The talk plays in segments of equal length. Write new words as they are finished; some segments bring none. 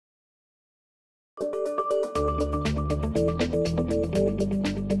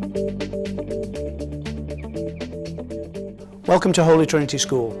Welcome to Holy Trinity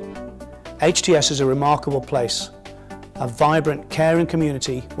School. HTS is a remarkable place, a vibrant, caring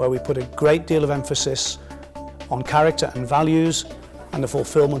community where we put a great deal of emphasis on character and values and the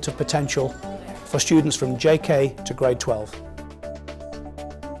fulfilment of potential for students from JK to grade 12.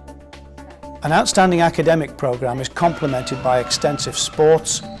 An outstanding academic program is complemented by extensive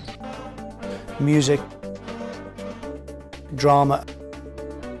sports, music, drama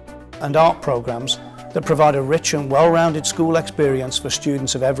and art programs that provide a rich and well-rounded school experience for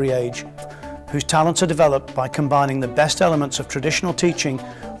students of every age, whose talents are developed by combining the best elements of traditional teaching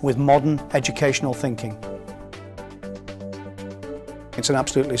with modern educational thinking. It's an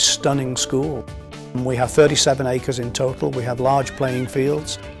absolutely stunning school. We have 37 acres in total, we have large playing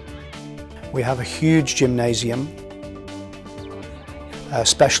fields, we have a huge gymnasium,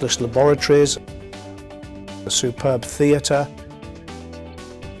 specialist laboratories, a superb theatre.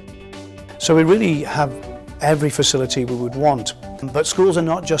 So we really have every facility we would want. But schools are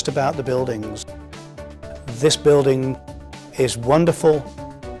not just about the buildings. This building is wonderful,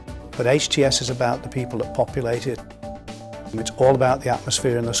 but HTS is about the people that populate it. It's all about the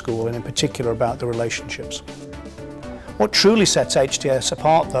atmosphere in the school, and in particular about the relationships. What truly sets HTS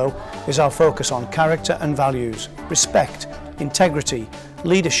apart, though, is our focus on character and values, respect, integrity,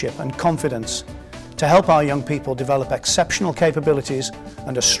 leadership and confidence, to help our young people develop exceptional capabilities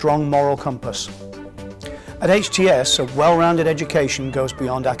and a strong moral compass. At HTS, a well-rounded education goes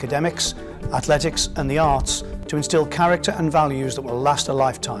beyond academics, athletics and the arts to instill character and values that will last a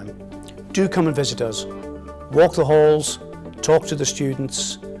lifetime. Do come and visit us. Walk the halls, talk to the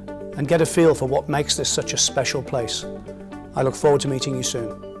students and get a feel for what makes this such a special place. I look forward to meeting you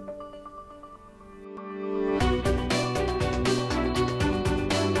soon.